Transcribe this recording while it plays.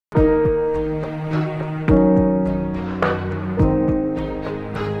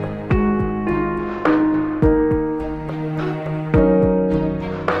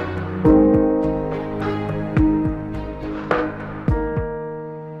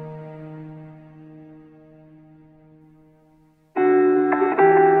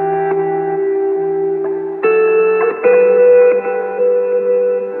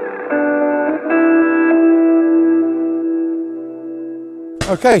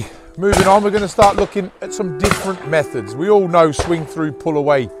Okay, moving on, we're going to start looking at some different methods. We all know swing through, pull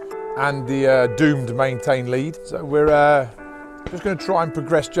away and the doomed maintain lead. So we're just going to try and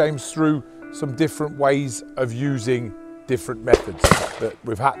progress James through some different ways of using different methods that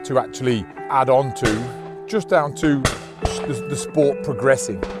we've had to actually add on to, just down to the sport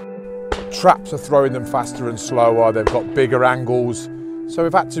progressing. Traps are throwing them faster and slower, they've got bigger angles. So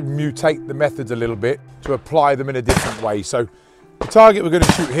we've had to mutate the methods a little bit to apply them in a different way. So the target we're going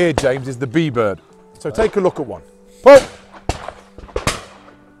to shoot here, James, is the B-bird. So take a look at one. Pull!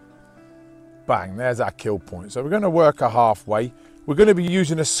 Bang, there's our kill point. So we're going to work a halfway. We're going to be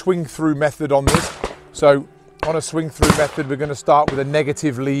using a swing through method on this. So on a swing through method, we're going to start with a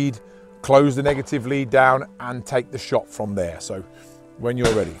negative lead, close the negative lead down and take the shot from there. So when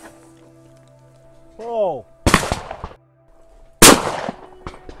you're ready. Oh.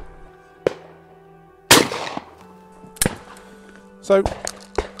 So,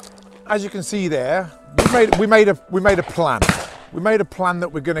 as you can see there, we made a plan. We made a plan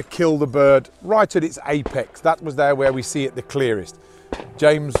that we're going to kill the bird right at its apex. That was there where we see it the clearest.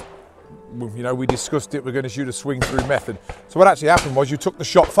 James, you know, we discussed it. We're going to shoot a swing through method. So what actually happened was you took the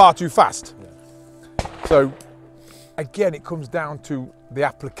shot far too fast. Yeah. So, again, it comes down to the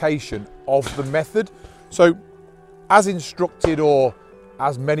application of the method. So, as instructed or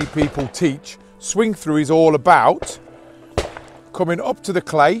as many people teach, swing through is all about coming up to the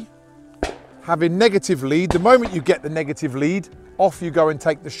clay, having negative lead. The moment you get the negative lead, off you go and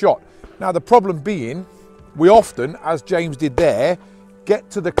take the shot. Now the problem being, we often, as James did there,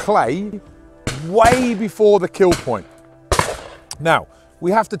 get to the clay way before the kill point. Now,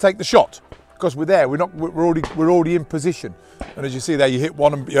 we have to take the shot because we're there, we're already in position. And as you see there, you hit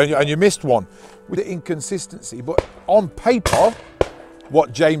one and you missed one with the inconsistency. But on paper,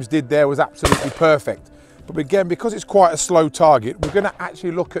 what James did there was absolutely perfect. But again, because it's quite a slow target, we're going to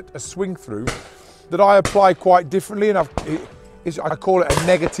actually look at a swing through that I apply quite differently, and I call it a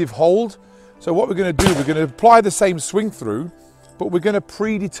negative hold. So what we're going to do, we're going to apply the same swing through, but we're going to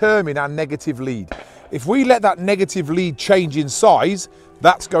predetermine our negative lead. If we let that negative lead change in size,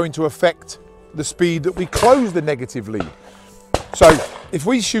 that's going to affect the speed that we close the negative lead. So if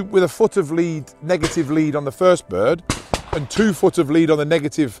we shoot with a foot of lead, negative lead on the first bird, and 2 foot of lead on the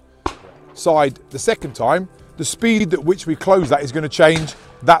negative side the second time, the speed at which we close that is going to change.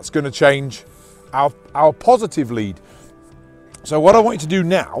 That's going to change our positive lead. So what I want you to do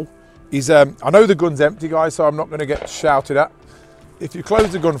now is, I know the gun's empty, guys, so I'm not going to get shouted at. If you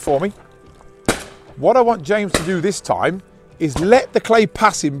close the gun for me, what I want James to do this time is let the clay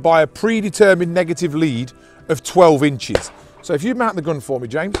pass him by a predetermined negative lead of 12 inches. So if you mount the gun for me,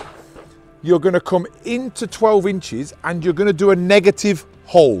 James, you're going to come into 12 inches and you're going to do a negative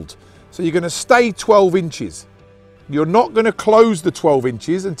hold. So you're going to stay 12 inches. You're not going to close the 12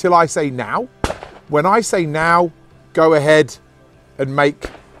 inches until I say now. When I say now, go ahead and make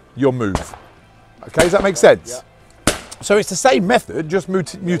your move. Okay, does that make sense? Yeah. So it's the same method, just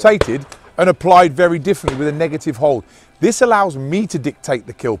mutated and applied very differently with a negative hold. This allows me to dictate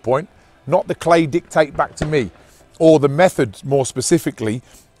the kill point, not the clay dictate back to me, or the method more specifically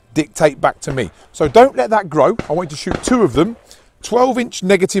dictate back to me. So don't let that grow. I want you to shoot 2 of them. 12-inch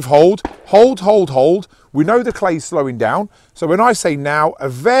negative hold, hold. We know the clay's slowing down. So when I say now, a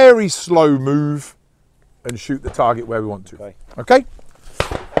very slow move and shoot the target where we want to. Okay?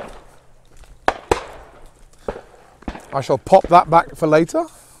 I shall pop that back for later.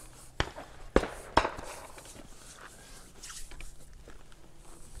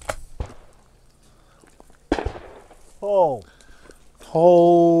 Oh.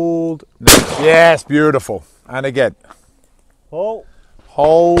 Hold. Yes, beautiful. And again. Oh.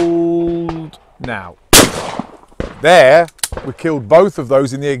 Hold now. There, we killed both of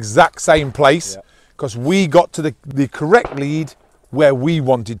those in the exact same place because we got to the correct lead where we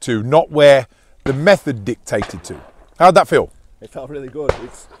wanted to, not where the method dictated to. How'd that feel? It felt really good.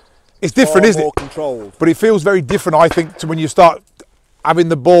 It's different, isn't it? More controlled. But it feels very different, I think, to when you start having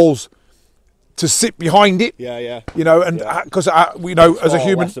the balls to sit behind it. Yeah. You know, and because you know, as a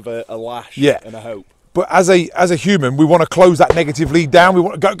human, less of a lash and a hope. But as a human, we want to close that negative lead down. We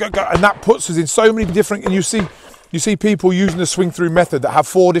want to go, and that puts us in so many different. And you see people using the swing through method that have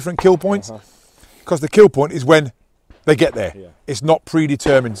 4 different kill points, because the kill point is when they get there. Yeah. It's not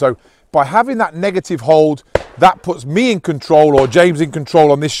predetermined. So by having that negative hold, that puts me in control or James in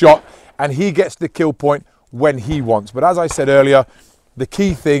control on this shot, and he gets the kill point when he wants. But as I said earlier, the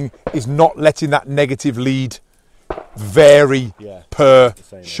key thing is not letting that negative lead vary per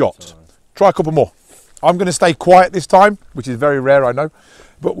shot. Try a couple more. I'm going to stay quiet this time, which is very rare, I know,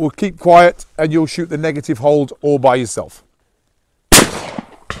 but we'll keep quiet and you'll shoot the negative hold all by yourself.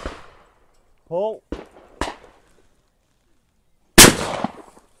 Pull.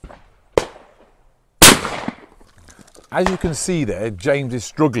 As you can see there, James is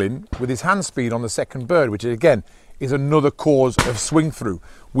struggling with his hand speed on the second bird, which again is another cause of swing through.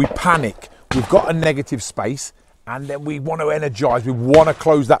 We panic, we've got a negative space, and then we want to energize, we want to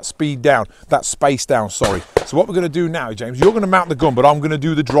close that speed down, that space down, sorry. So what we're going to do now, James, you're going to mount the gun, but I'm going to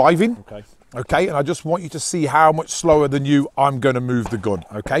do the driving. Okay. Okay, and I just want you to see how much slower than you I'm going to move the gun,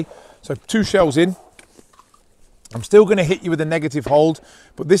 okay? So 2 shells in. I'm still going to hit you with a negative hold,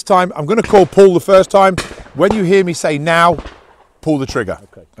 but this time I'm going to call pull the first time. When you hear me say now, pull the trigger.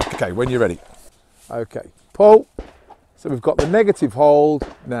 Okay. Okay, when you're ready. Okay, pull. So we've got the negative hold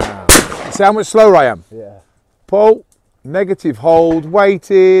now. See how much slower I am? Yeah. Pull, negative hold,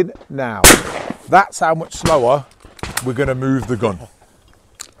 waiting, now. That's how much slower we're going to move the gun.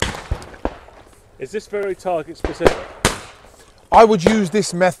 Is this very target specific? I would use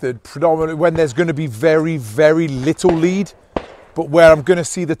this method predominantly when there's going to be very, very little lead, but where I'm going to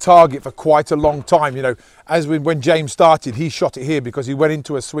see the target for quite a long time. You know, as when James started, he shot it here because he went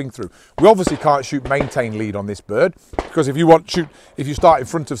into a swing through. We obviously can't shoot maintain lead on this bird, because if you start in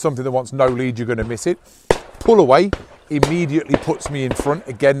front of something that wants no lead, you're going to miss it. Pull away immediately puts me in front.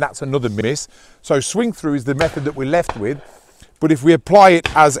 Again, that's another miss. So swing through is the method that we're left with, but if we apply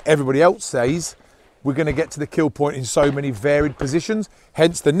it as everybody else says, we're going to get to the kill point in so many varied positions,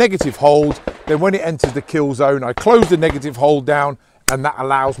 hence the negative hold. Then when it enters the kill zone, I close the negative hold down, and that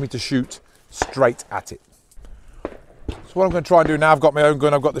allows me to shoot straight at it. So what I'm going to try and do now, I've got my own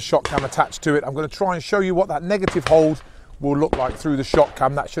gun, I've got the shot cam attached to it. I'm going to try and show you what that negative hold will look like through the shot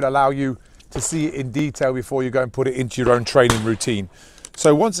cam. That should allow you to see it in detail before you go and put it into your own training routine.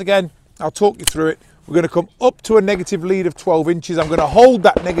 So once again, I'll talk you through it. We're going to come up to a negative lead of 12 inches. I'm going to hold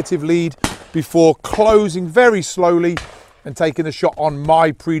that negative lead before closing very slowly and taking the shot on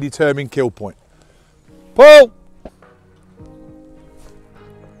my predetermined kill point. Pull!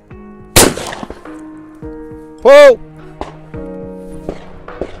 Pull!